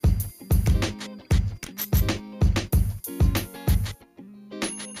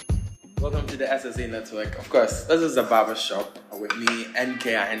Welcome to the SSA Network. Of course, this is a barbershop with me, NK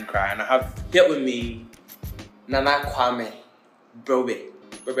and Cry, and I have here with me Nana Kwame, Brobe.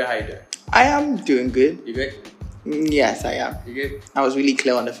 Brobe, how you doing? I am doing good. You good? Yes, I am. You good? I was really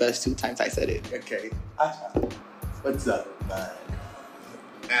clear on the first 2 times I said it. Okay. What's up, man?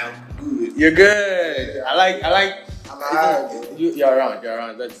 I'm good. You're good. I like. I'm around. You're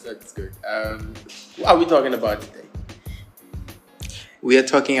around. That's good. What are we talking about today? We are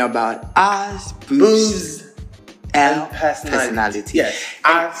talking about us, boobs, and personality. Yes,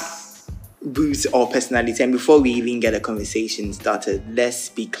 us, boobs or personality. And before we even get a conversation started, let's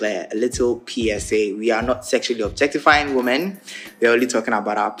be clear. A little PSA. We are not sexually objectifying women. We're only talking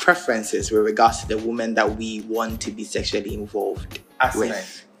about our preferences with regards to the woman that we want to be sexually involved with.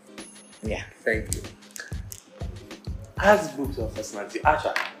 Nice. Yeah. Thank you. As boobs or personality,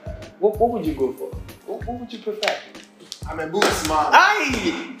 Asha, what would you go for? What would you prefer? I'm a Boobs man.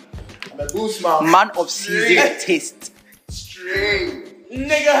 Aye! I'm a Boobs man. Man of seasoned taste. Straight.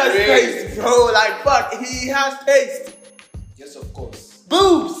 Nigga has taste, bro. Like, fuck, he has taste. Yes, of course.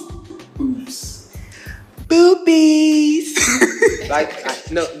 Boobs! Boobs. Boobies.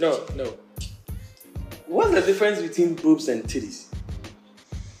 No. What's the difference between boobs and titties?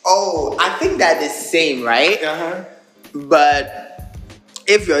 Oh, I think they're the same, right? Uh-huh. But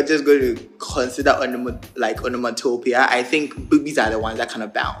if you're just going to consider onomatopoeia, I think boobies are the ones that kind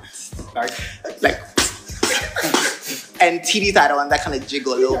of bounce. Like, and titties are the ones that kind of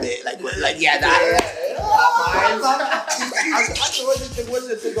jiggle a little bit. That. What's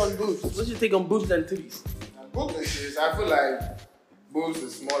your take on boobs? What's your take on boobs and titties? Boobs and titties, I feel like boobs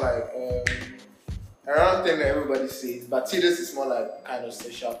is more like around thing that everybody says, but titties is more like kind of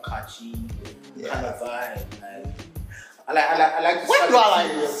sexual catchy kind of vibe. I like. Why do I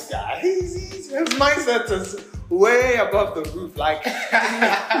like this guy? His mindset is way above the roof. Like,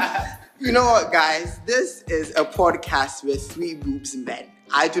 you know what, guys? This is a podcast with 3 boobs men.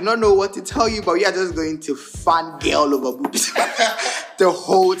 I do not know what to tell you, but we are just going to fangirl over boobs the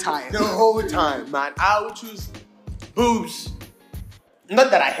whole time. Man. I would choose boobs.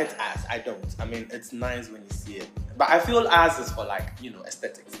 Not that I hate ass. I don't. I mean, it's nice when you see it. But I feel ass is for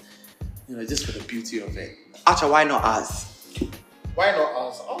aesthetics. Just for the beauty of it. Acha, why not us? Why not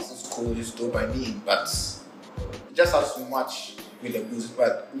us? Us is cool, it's dope by me, but it just has to match with the boobs.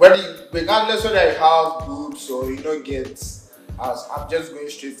 But regardless whether you have boobs or you don't get us, I'm just going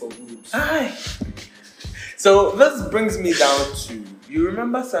straight for boobs. Aye. So this brings me down to, you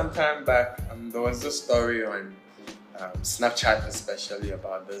remember some time back, there was this story on Snapchat especially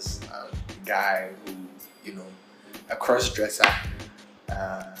about this guy who, a cross-dresser.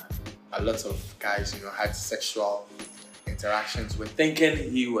 A lot of guys, had sexual interactions with, thinking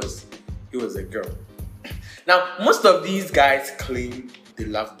he was a girl. Now, most of these guys claim they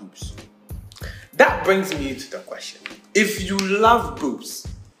love boobs. That brings me to the question: if you love boobs,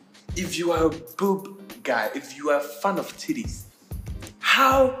 if you are a boob guy, if you are a fan of titties,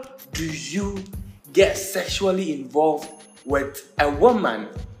 how do you get sexually involved with a woman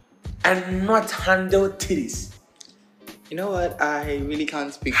and not handle titties? You know what? I really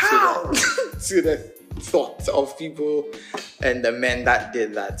can't speak to the thoughts of people and the men that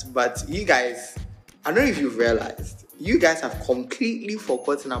did that. But you guys, I don't know if you've realized, you guys have completely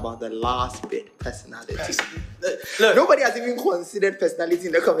forgotten about the last bit, personality. Look, nobody has even considered personality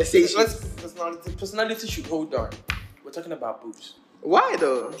in the conversation. Personality should hold on. We're talking about boobs. Why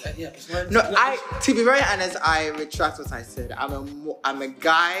though? Personality. No, to be very honest, I retract what I said. I'm a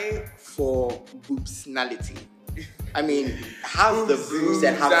guy for boobsnality. I mean, have the boobs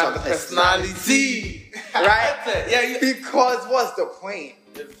and have some personality. Right? Yeah. Because what's the point?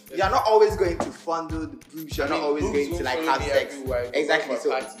 You're not always going to fondle the boobs. You're not always going to have sex. Exactly.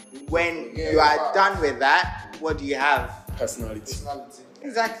 So when you are done with that, what do you have? Personality.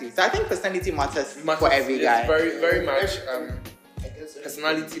 Exactly. So I think personality matters for every guy. Very, very much.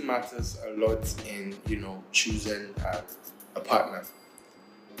 Personality matters a lot in choosing a partner.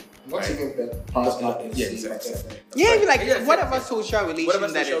 Not even partner. Yeah, exactly. Yeah, whatever social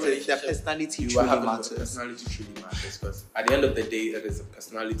relation that it is, the personality truly matters. Personality truly matters, because at the end of the day, it is a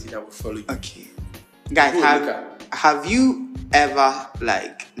personality that will follow you. Okay, guys, have you ever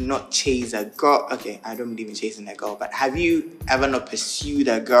not chased a girl? Okay, I don't believe in chasing a girl, but have you ever not pursued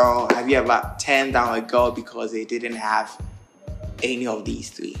a girl? Have you ever turned down a girl because they didn't have any of these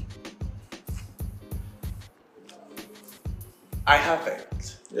 3? I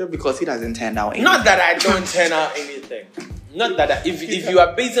haven't. Yeah, because he doesn't turn out anything. Not that I don't turn out anything. Not that if you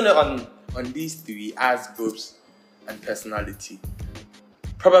are basing it on these 3 as boobs and personality,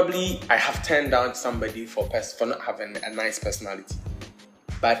 probably I have turned down somebody for not having a nice personality.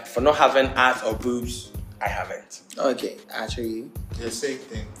 But for not having ass or boobs, I haven't. Okay, actually. The same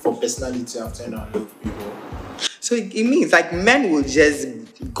thing. For personality, I've turned on love people. So it means like men will just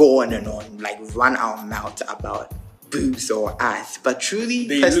go on and on, like run our mouth about boobs or ass, but truly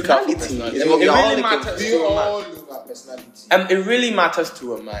They look out for personality personality. is what we It are all really looking matters. for. Do you all look at personality? It really matters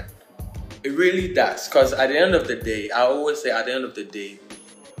to a man. It really does. Because at the end of the day, I always say at the end of the day,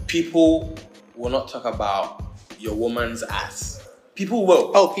 people will not talk about your woman's ass. People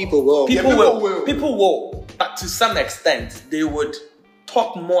will. Oh, people will. People Yeah, will. People will. But to some extent, they would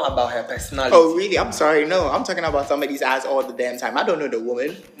talk more about her personality. Oh, really? I'm sorry. No, I'm talking about somebody's ass all the damn time. I don't know the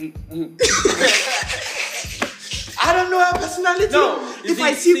woman. I don't know her personality. No, if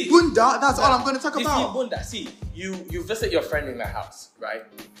I see Bunda, that's all I'm going to talk You about. see, Bunda, you visit your friend in the house, right?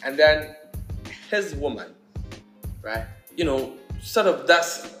 And then his woman, right? You know, sort of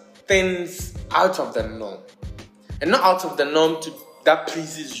does things out of the norm. And not out of the norm that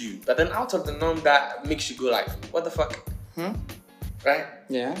pleases you, but then out of the norm that makes you go like, what the fuck? Right?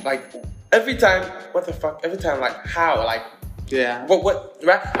 Yeah. Like, every time, what the fuck? Every time, like, how? Like, Yeah. what,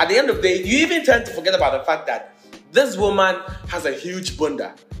 right? At the end of the day, you even tend to forget about the fact that this woman has a huge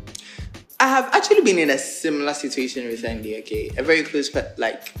bunda. I have actually been in a similar situation recently, okay? A very close,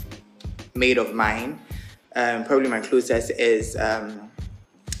 mate of mine, probably my closest, is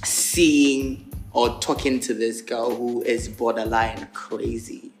seeing or talking to this girl who is borderline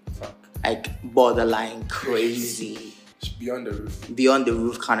crazy. Fuck. Like, borderline crazy. Beyond the roof. Beyond the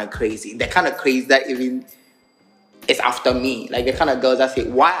roof kind of crazy. The kind of crazy that even is after me. Like, the kind of girls that say,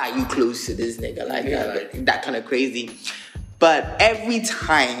 why are you close to this nigga? Like, Yeah, that kind of crazy. But every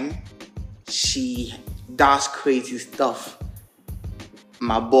time she does crazy stuff,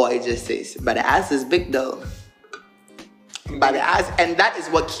 my boy just says, but the ass is big though. But the ass, and that is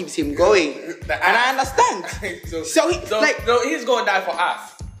what keeps him going. And I understand. So he's gonna die for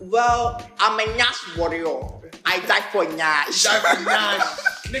us. Well, I'm a Nyash warrior. I die for Nyash.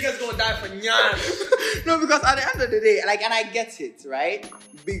 Niggas gonna die for nyash. No, because at the end of the day, like, and I get it, right?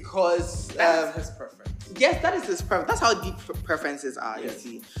 Because That's his preference. yes, that is his preference. That's how deep preferences are, Yes.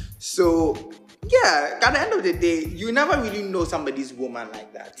 you see. So, yeah, at the end of the day, you never really know somebody's woman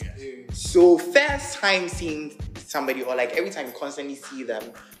like that. So, first time seeing somebody, or like every time you constantly see them,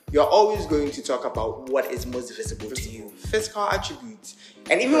 you're always going to talk about what is most visible to you. Physical attributes.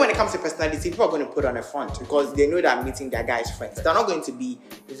 And even when it comes to personality, people are going to put on a front because they know that I'm meeting their guys' friends. They're not going to be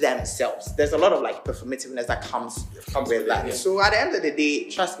themselves. There's a lot of like performativeness that comes with that. Yeah. So at the end of the day,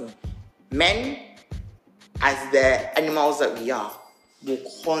 trust me, men, as the animals that we are, will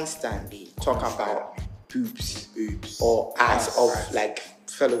constantly talk about boobs or ass of like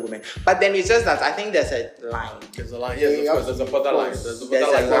fellow women. But then it's just that I think there's a line. There's a line. Yes, of course. There's a borderline. There's a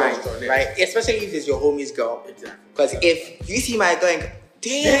line, right? Especially if it's your homie's girl. Exactly. Because if you see my going,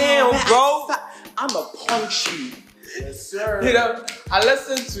 damn, bro, I'ma punch you. Yes, sir. You know, I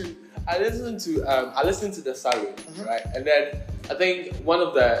listened to the Salon, right? And then I think one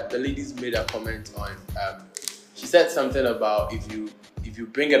of the ladies made a comment on she said something about if you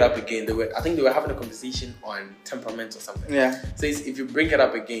bring it up again, I think they were having a conversation on temperament or something. Yeah. Says if you bring it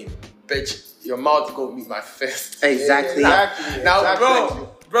up again, bitch, your mouth gonna meet my fist. Exactly. Now,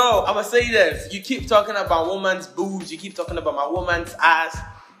 bro, I'ma say this. You keep talking about woman's boobs, you keep talking about my woman's ass.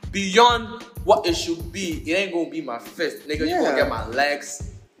 Beyond what it should be, it ain't gonna be my fist. Nigga, you gonna get my legs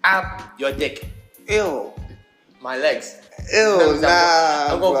up your dick. Ew. My legs. Ew, nah.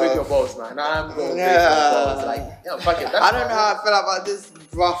 I'm gonna bro. break your balls, man. I'm gonna break your balls. Like, yo, fuck it. I don't know how I feel about this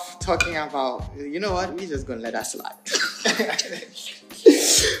rough talking about. You know what? We're just gonna let that slide.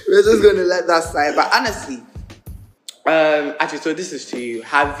 We're just gonna let that slide. But honestly, actually, so this is to you.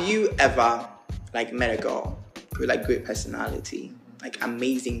 Have you ever like met a girl with like great personality, like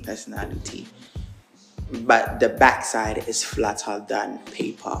amazing personality, but the backside is flatter than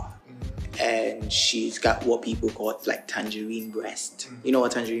paper? And she's got what people call like tangerine breast. You know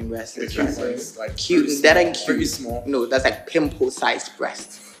what tangerine breast is, right? It's like Cute. That ain't cute. Very small. No, that's like pimple-sized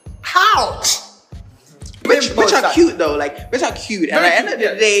breast. How? Which are cute though, which are cute. And Very at the end of the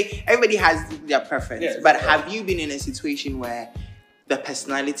cute, day, everybody has their preference. Yes, but yes. have you been in a situation where the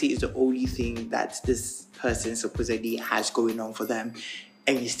personality is the only thing that this person supposedly has going on for them,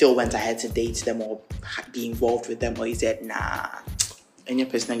 and you still went ahead to date them or be involved with them, or you said, nah, and your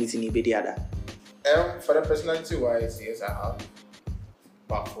personality need be the other? For the personality wise, yes, I have.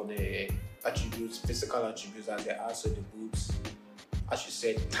 But for the attributes, physical attributes, as the ass or the boobs, as you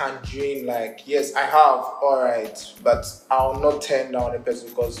said, tangerine, like, yes, I have, alright, but I'll not turn down the person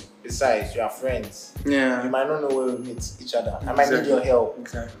because Besides, you are friends. Yeah. You might not know where we meet each other. I might need your help.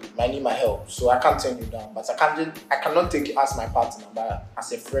 Exactly. I might need my help. So I can't turn you down. But I cannot take you as my partner, but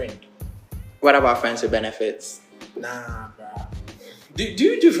as a friend. What about friends with benefits? Nah, bruh. Do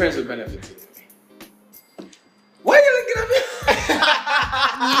you do friends with benefits? Why are you looking at me?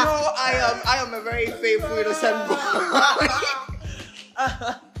 No, I am a very faithful innocent boy.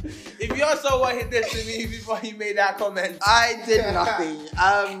 If you also what he did to me before he made that comment. I did nothing.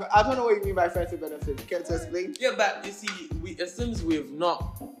 I don't know what you mean by friends with benefits. Can you explain? Yeah, but you see, it seems we've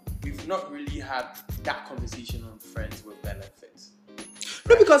not really had that conversation on friends with benefits.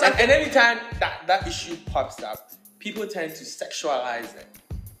 No, because and anytime that issue pops up, people tend to sexualize it.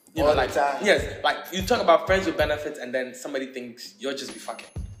 You know, All the like time. yes, like you talk about friends with benefits, and then somebody thinks you're just be fucking.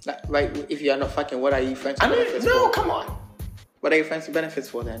 Right, if you are not fucking, what are you friends with I mean, benefits no, for? come on. What are you friends with benefits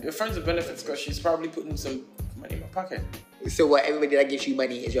for then? You're friends with benefits because she's probably putting some money in my pocket. So what, everybody that gives you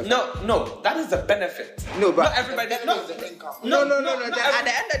money is your friend? No, that is a benefit. No, but not everybody. The benefit is the income. No. not Then at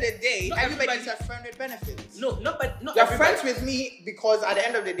the end of the day, not everybody's everybody- a friend with benefits. Not You're everybody- friends with me because at the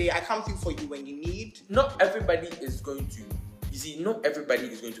end of the day, I come through for you when you need. Not everybody is going to. You see, not everybody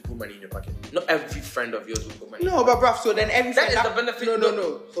is going to put money in your pocket. Not every friend of yours will put money. No, but bruv, so then every That friend is the benefit.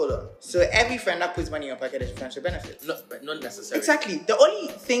 No. Hold on. So every friend that puts money in your pocket is friends with benefits. But not necessarily. Exactly. The only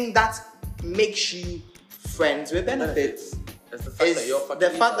thing that makes you friends with benefits That's the fact is that you're fucking. the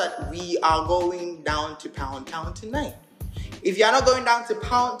fact that we are going down to Pound Town tonight. If you are not going down to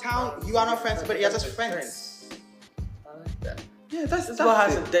Pound Town, you are not friends, but you're just friends. I like that. Yeah, that's This guy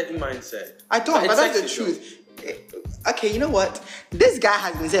has it. a dirty mindset. I don't, but it's that's the sexy, truth. Okay, you know what? This guy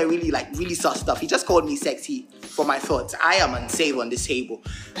has been saying really sus stuff. He just called me sexy for my thoughts. I am unsafe on this table.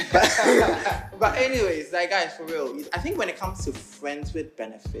 But anyways, like guys, for real, I think when it comes to friends with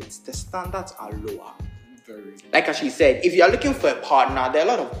benefits, the standards are lower. Very. Like as she said, if you are looking for a partner, there are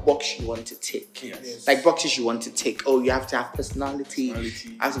a lot of boxes you want to tick. Yes. Like boxes you want to tick. Oh, you have to have personality.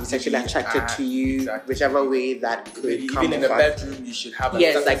 Have to be sexually attracted to you, exactly. whichever way that could come Even in the off. bedroom, you should have a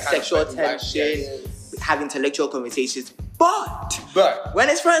Yes, certain like kind of sexual bedroom vibe. tension, Yes. have intellectual conversations. But But when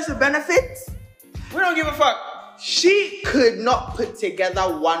it's friends with benefits, we don't give a fuck. she could not put together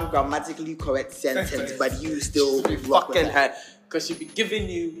one grammatically correct sentence, but you still Be rock with fucking her. her because she be giving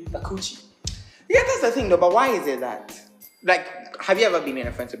you the coochie. Yeah, that's the thing though, but why is it that? Like, have you ever been in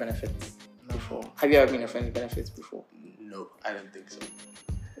a friends with benefits before? Have you ever been in a friends with benefits before? No, I don't think so.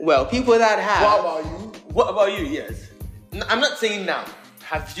 Well, people that have. What about you? What about you? Yes. I'm not saying now.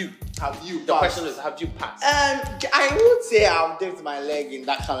 Have you? Have you The passed? question is, have you passed? I would say I've dipped my leg in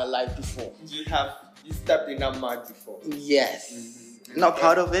that kind of life before. You stepped in that mud before. Yes. Not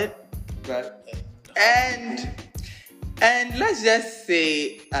proud of it. But And let's just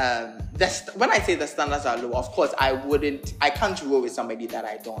say, when I say the standards are low, of course I can't roll with somebody that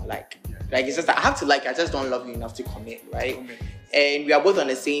I don't like. Yeah. Like it's just that I have to like, I just don't love you enough to commit, right? Commit. And we are both on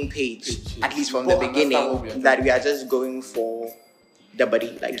the same page, Page, at least from both the understand what we are beginning, doing. that we are just going for the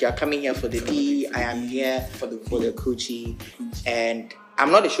body. Like you're coming here for the D, I am here for the coochie, and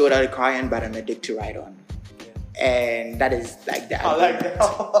I'm not a shoulder client, but I'm a dick to ride on. And that is like the I like agreement,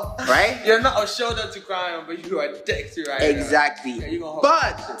 that. right? you're not a shoulder to cry on, but you are a dick to ride on. Exactly. Yeah, you gonna hold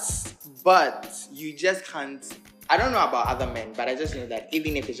But you just can't. I don't know about other men, but I just know that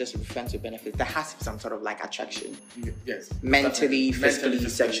even if it's just friends with benefits, there has to be some sort of like attraction, Yes. mentally, physically,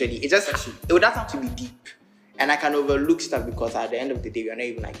 sexually. It would not have to be deep. And I can overlook stuff because at the end of the day, we're not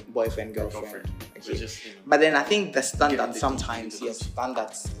even like boyfriend, girlfriend. We're just, you know, But then I think the Getting standards the sometimes, deep yes,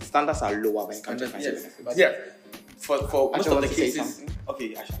 standards are lower when it comes to friends with yes. benefits. Yeah. For most of want the to say cases. something.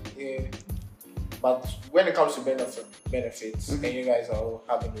 Okay, Asha. Yeah. But when it comes to benefits, and you guys are all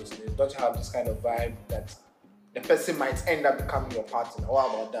having those things, don't you have this kind of vibe that the person might end up becoming your partner?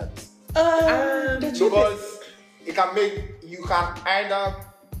 What about that? Because it can make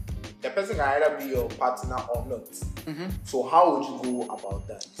the person can either be your partner or not. So how would you go about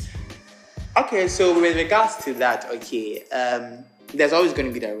that? Okay, so with regards to that, there's always going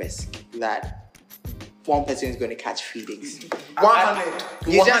to be the risk that one person is going to catch feelings.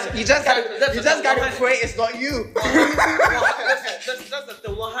 100. You just got to pray it's not you. That's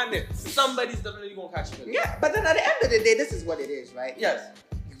the 100. Somebody's definitely gonna catch you. Yeah, but then at the end of the day, this is what it is, right? Yes.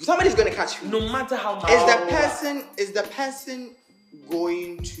 Somebody's going to catch you. No matter how much. Is the person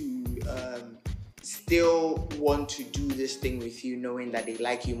going to still want to do this thing with you, knowing that they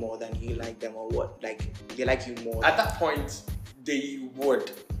like you more than you like them, or what? Like they like you more. At that point, they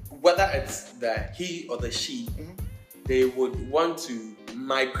would, whether it's the he or the she, they would want to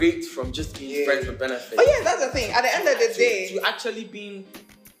migrate from just being friends with benefits. Oh yeah, that's the thing. At the end of the day, to actually being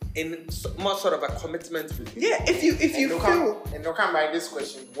more sort of a commitment with you. Yeah, if you feel and they'll come by this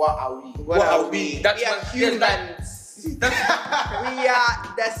question, what are we? What are we? We are humans. We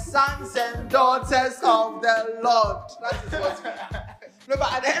are the sons and daughters of the Lord. That is what we are. No,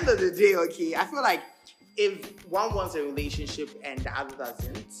 but at the end of the day, okay, I feel like if one wants a relationship and the other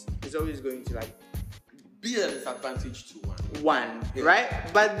doesn't, it's always going to like be a disadvantage to one, Yeah. right?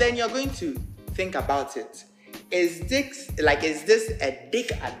 But then you're going to think about it. Is this a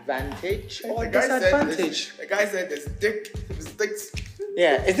dick advantage or disadvantage? The guy said there's dicks.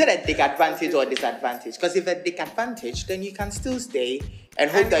 Yeah, is it a dick advantage or disadvantage? Because if a dick advantage, then you can still stay and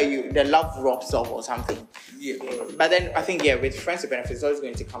hope that the love rubs off or something. Yeah. But then I think with friends with benefits, it's always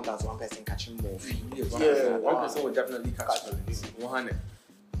going to come down to one person catching more feelings. One person will definitely catch feelings. 100.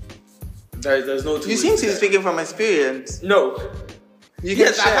 There's no. You seem to be speaking from experience. No.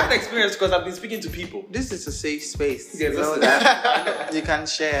 Yes, I have experience because I've been speaking to people. This is a safe space. Yes, you know that. You can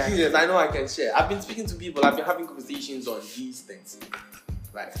share. Yes, I know I can share. I've been speaking to people. I've been having conversations on these things,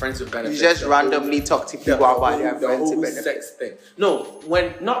 like friends with benefits. You just randomly talk to people about their friends with benefits. Sex thing. No,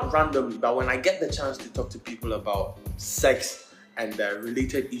 not randomly, but when I get the chance to talk to people about sex and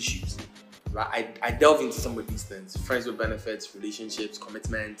related issues, right? I delve into some of these things: friends with benefits, relationships,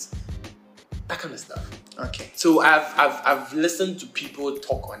 commitment. That kind of stuff. Okay. So I've listened to people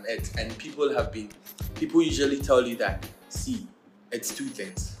talk on it, and people usually tell you that, see, it's two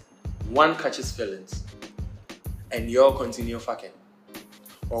things. One catches feelings, and you all continue fucking.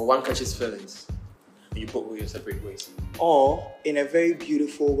 Or one catches feelings, and you both go your separate ways. Or in a very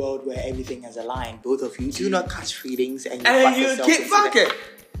beautiful world where everything is aligned, both of you do not catch feelings and you keep fucking.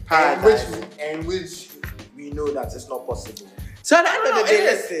 And which we know that it's not possible. So at the end of the day,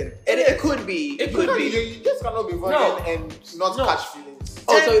 listen, it could be. It could be. You just cannot be virgin and not catch feelings.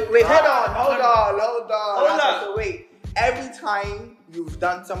 Oh, so wait, hold on. So wait, every time you've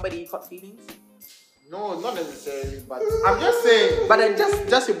done somebody, you caught feelings? No, not necessarily, but I'm just saying. But then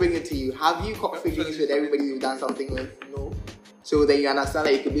just to bring it to you, have you caught feelings with everybody you've done something with? No. So then you understand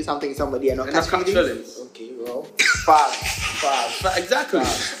that you could do something with somebody and not catch feelings? Okay, well, fast. Exactly.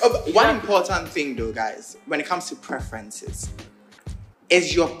 One important thing though, guys, when it comes to preferences,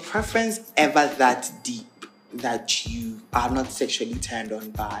 is your preference ever that deep that you are not sexually turned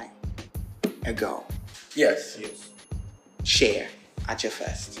on by a girl? Yes. Share at your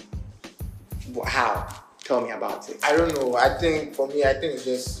first. How? Tell me about it. I don't know. I think it's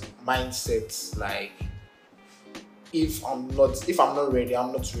just mindset. Like, if I'm not ready,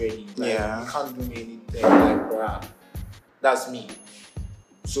 I'm not ready. Like, Yeah. you can't do me anything. Like, bruh, that's me.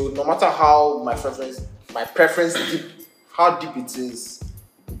 So no matter how my preference deep, how deep it is,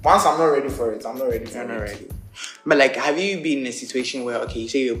 once I'm not ready for it, I'm not ready for You're it. not ready. But like, have you been in a situation where, okay, you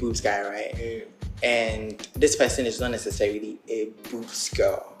say you're a boobs guy, right? Yeah. And this person is not necessarily a boobs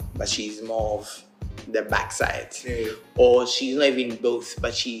girl, but she's more of the backside. Yeah. Or she's not even both,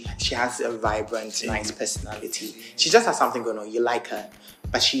 but she has a vibrant, nice personality. She just has something going on. You like her,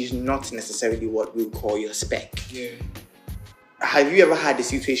 but she's not necessarily what we'll call your spec. Yeah. Have you ever had a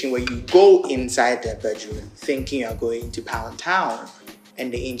situation where you go inside the bedroom thinking you're going to pound town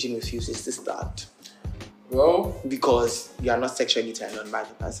and the engine refuses to start? Well, Because you are not sexually turned on by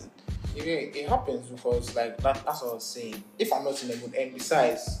the person. it happens because that's what I was saying. If I'm not in a mood, and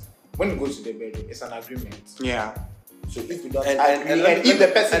besides, when you go to the bedroom, it's an agreement. Yeah. So if you don't And agree, let and me- if the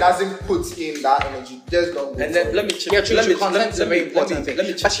person doesn't put in that energy, just don't go. And then for let it. me chip. Yeah, true. let me- Consent is a let very me- important thing. let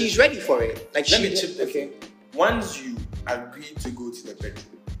me chip But she's ready for it. Like Let she, me chip. Okay. Once you agree to go to the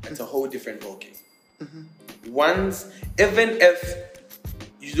bedroom, it's a whole different ballgame. Once, even if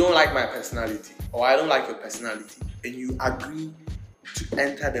you don't like my personality or I don't like your personality, and you agree to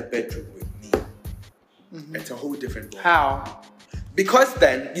enter the bedroom with me, it's a whole different ballgame. How? Because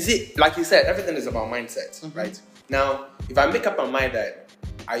then, you see, like you said, everything is about mindset, right? Now, if I make up my mind that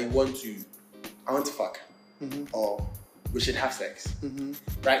I want to fuck, or we should have sex,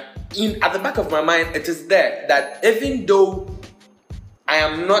 right? At the back of my mind, it is there that even though I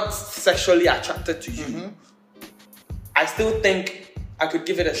am not sexually attracted to you, I still think I could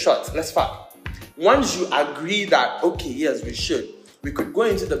give it a shot. Let's fuck. Once you agree that, okay, yes, we could go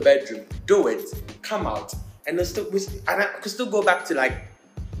into the bedroom, do it, come out, and I could still go back to like.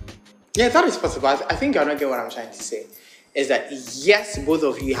 Yeah, that is possible. I think you're not getting what I'm trying to say. Is that yes, both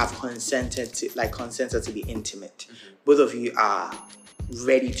of you have consented to be intimate. Both of you are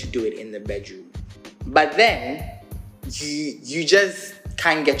ready to do it in the bedroom. But then you just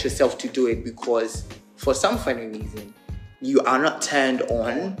can't get yourself to do it because for some funny reason you are not turned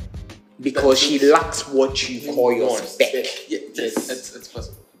on because she lacks what you call your spec. Yeah, yes, it's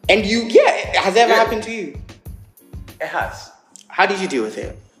possible. And has it ever happened to you? It has. How did you deal with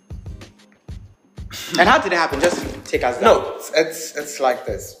it? And how did it happen? Just take us down. No, it's like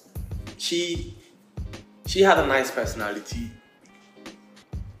this. She had a nice personality.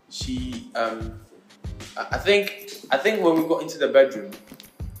 She I think when we got into the bedroom,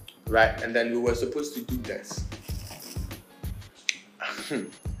 right, and then we were supposed to do this.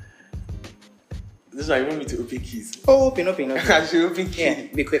 This is why you want me to open keys. Oh, open. I should open keys. Yeah,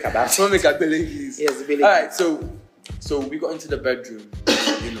 be quick about it. Want me to belly keys? Yes, belly. Alright, so we got into the bedroom,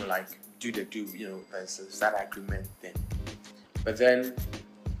 like do, there's that agreement thing. But then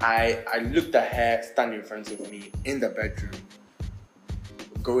I looked at her standing in front of me in the bedroom,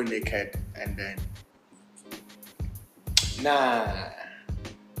 going naked, and then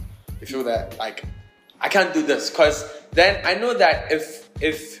you feel that like I can't do this, because then I know that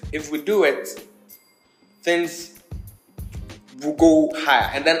if we do it, things will go higher,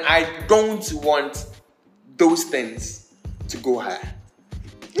 and then I don't want those things to go higher.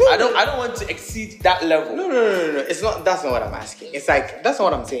 I don't want to exceed that level. No. It's not. That's not what I'm asking. It's like that's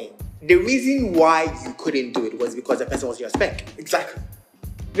not what I'm saying. The reason why you couldn't do it was because the person was your spec. Exactly.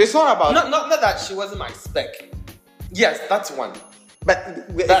 It's not about not that she wasn't my spec. Yes, that's one. But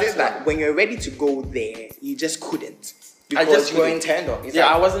That's is it that when you're ready to go there, you just couldn't I because just you were couldn't. intend on. It's Yeah,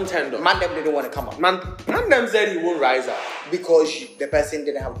 like, I wasn't tender. man, them didn't want to come up Man them said he won't rise up. because the person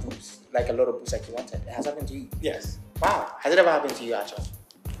didn't have boobs, like a lot of boobs like you wanted. It has happened to you. Yes. Wow, has it ever happened to you, actually?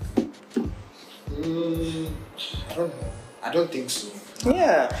 I don't know. I don't think so.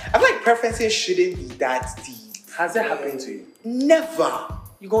 Yeah, I feel like preferences shouldn't be that deep. Has it happened to you? Never.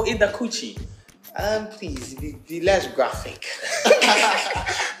 You gonna eat the coochie? Please be less graphic.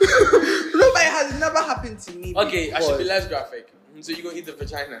 No, but it has never happened to me. Okay, I should be because- less graphic. So you gonna eat the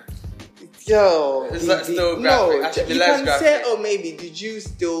vagina? Yo, Is that still graphic? I should be you less can graphic. say, oh, maybe did you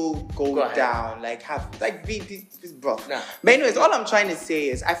still go ahead. down? Like be bro. Nah. But anyways, all I'm trying to say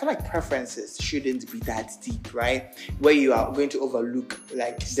is, I feel like preferences shouldn't be that deep, right? Where you are going to overlook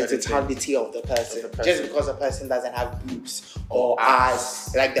like the Certain totality of the person, Of the person. just because the person doesn't have boobs or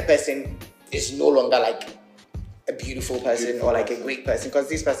ass, like the person is no longer like a beautiful person or like a great person, because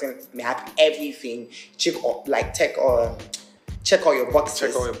this person may have everything. Check all your boxes.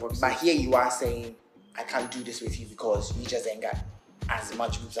 Check all your boxes. But here you are saying, I can't do this with you because you just ain't got as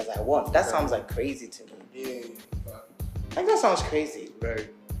much boobs as I want. That sounds like crazy to me. Yeah. Like that sounds crazy. Very.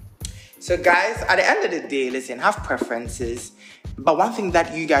 So guys, at the end of the day, listen, have preferences. But one thing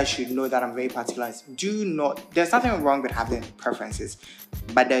that you guys should know that I'm very particular is there's nothing wrong with having preferences,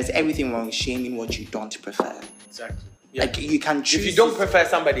 but there's everything wrong with shaming what you don't prefer. Exactly. Yeah. Like you can choose. If you don't prefer,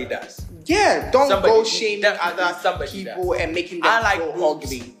 somebody does. Yeah, don't Somebody- go shaming definitely other somebody people and making them I like so boobs.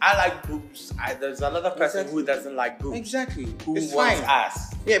 ugly. I like boobs. There's another person Exactly. who doesn't like boobs. Exactly. Who It's wants fine.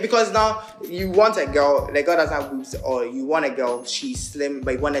 ass. Yeah, because now you want a girl, the girl doesn't have boobs, or you want a girl, she's slim,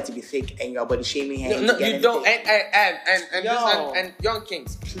 but you want her to be thick, and you're body shaming her. No, to get you her don't. thick. And young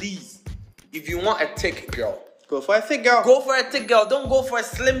kings, please, if you want a thick girl, Go for a thick girl. go for a thick girl. Don't go for a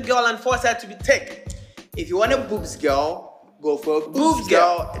slim girl and force her to be thick. If you want a boobs girl, go for a boobs Boobs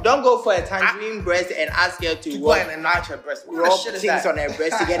girl. Don't go for a tangerine breast and ask her to Go and enlarge her breast. What rub shit is things that? on her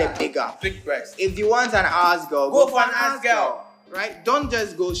breast to get it bigger. Big breast. If you want an ass girl, Go for an ass girl. Right? Don't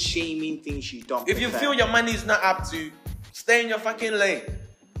just go shaming things you don't If you prefer. feel your money is not up to, stay in your fucking lane.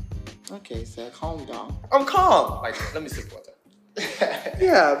 Okay, so calm down. I'm calm. Like, let me sip water.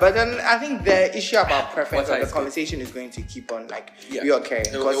 Yeah, but then I think the issue about preference Water of the is good. conversation is going to keep on Yeah.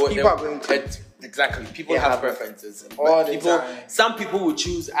 reoccurring, because people are going to. Exactly. People Yeah, have have preferences. all But the people, time. some people will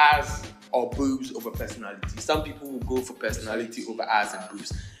choose ass or boobs over personality. Some people will go for personality over ass and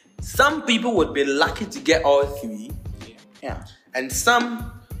boobs. Some people would be lucky to get all three, Yeah. and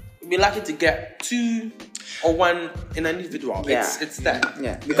some will be lucky to get two or one in an individual. Yeah. It's that.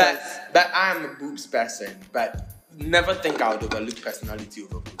 Yeah. But I'm a boobs person. But never think I would overlook personality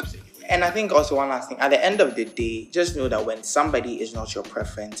over boobs anyway. And I think also one last thing, at the end of the day, just know that when somebody is not your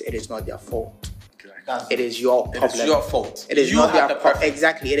preference, it is not their fault. It is your problem. It is your fault. It is You not have their the problem. preference.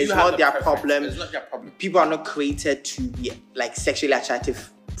 Exactly. It is You have not the their preference. problem. It's not your problem. People are not created to be like sexually attractive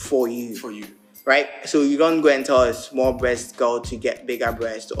for you. For you. Right? So you don't go and tell a small breast girl to get bigger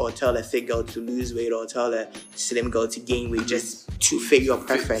breasts, or tell a thick girl to lose weight, or tell a slim girl to gain weight just to fit your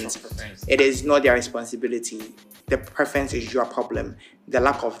preference. preference. It is not their responsibility. The preference is your problem. The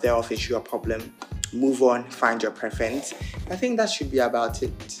lack of thereof is your problem. Move on, find your preference. I think that should be about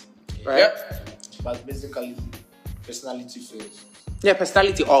it. Right? Yep. But basically, personality first. Yeah,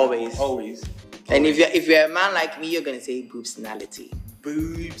 personality always. Always. And if you're a man like me, you're gonna say boobsnality.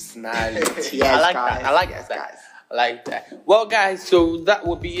 Boobsnality. Yes, I like guys. that. I like Yes, that. guys. I like that. Well, guys, so that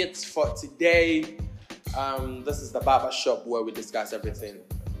will be it for today. This is the Barbershop where we discuss everything.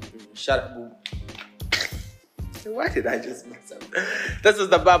 Shut up, boo. Why did I just mess up? This is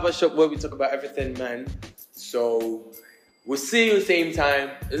the Barbershop where we talk about everything, man. So we'll see you same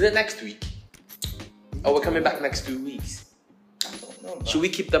time. Is it next week? Or we're coming back next 2 weeks? I don't know. Should we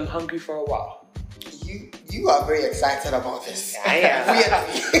keep them hungry for a while? You are very excited about this. I am.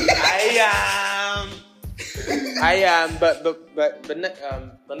 I am. But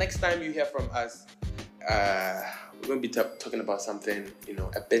the next time you hear from us, we're going to be talking about something,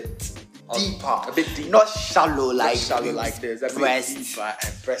 a bit deeper. A bit deeper. Not shallow like this. A bit deeper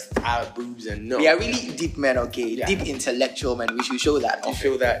and breast out, boobs and no. We are really deep men, okay? Yeah. Deep intellectual men. We should show that. You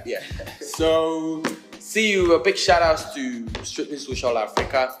feel that? Yeah. So, see you. A big shout out to Strictly Social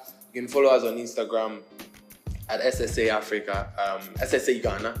Africa. You can follow us on Instagram at SSA Africa, SSA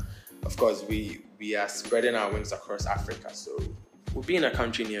Ghana. Of course, we are spreading our wings across Africa. So, we'll be in a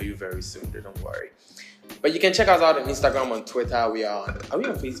country near you very soon. Don't worry. But you can check us out on Instagram, on Twitter. Are we on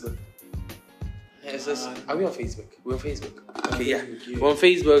Facebook? Are we on Facebook? We're on Facebook. Okay, yeah. We're on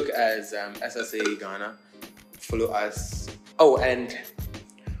Facebook as SSA Ghana. Follow us. Oh, and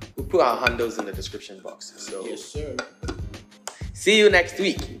we'll put our handles in the description box. So Yes, sir. see you next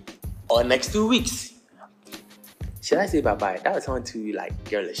week or next 2 weeks. Should I say bye-bye? That would sound too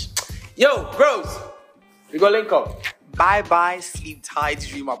girlish. Yo, bros, we go link up. Bye bye, sleep tight,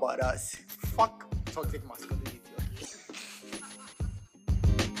 dream about us. Fuck toxic masculinity.